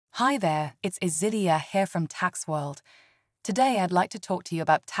Hi there, it's Isilia here from Tax World. Today I'd like to talk to you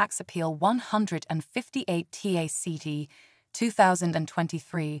about Tax Appeal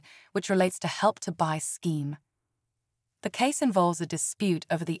 158TACD2023, which relates to Help to Buy scheme. The case involves a dispute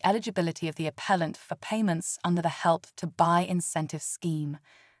over the eligibility of the appellant for payments under the Help to Buy incentive scheme.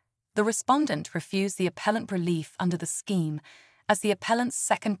 The respondent refused the appellant relief under the scheme as the appellant's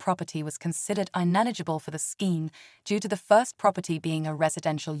second property was considered ineligible for the scheme due to the first property being a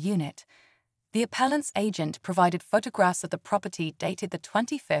residential unit. The appellant's agent provided photographs of the property dated the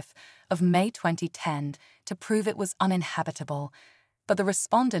 25th of May 2010 to prove it was uninhabitable, but the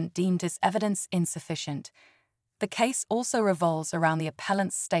respondent deemed this evidence insufficient. The case also revolves around the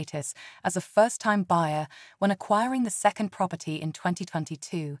appellant's status as a first-time buyer when acquiring the second property in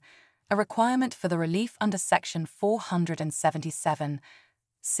 2022, a requirement for the relief under Section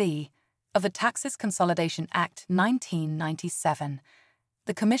 477(c) of the Taxes Consolidation Act 1997.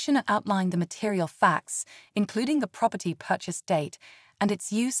 The Commissioner outlined the material facts, including the property purchase date and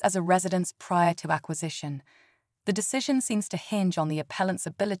its use as a residence prior to acquisition. The decision seems to hinge on the appellant's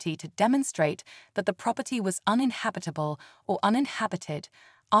ability to demonstrate that the property was uninhabitable or uninhabited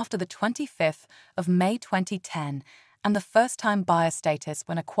after the 25th of May 2010 and the first-time buyer status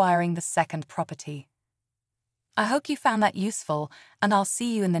when acquiring the second property. I hope you found that useful, and I'll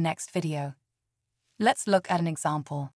see you in the next video. Let's look at an example.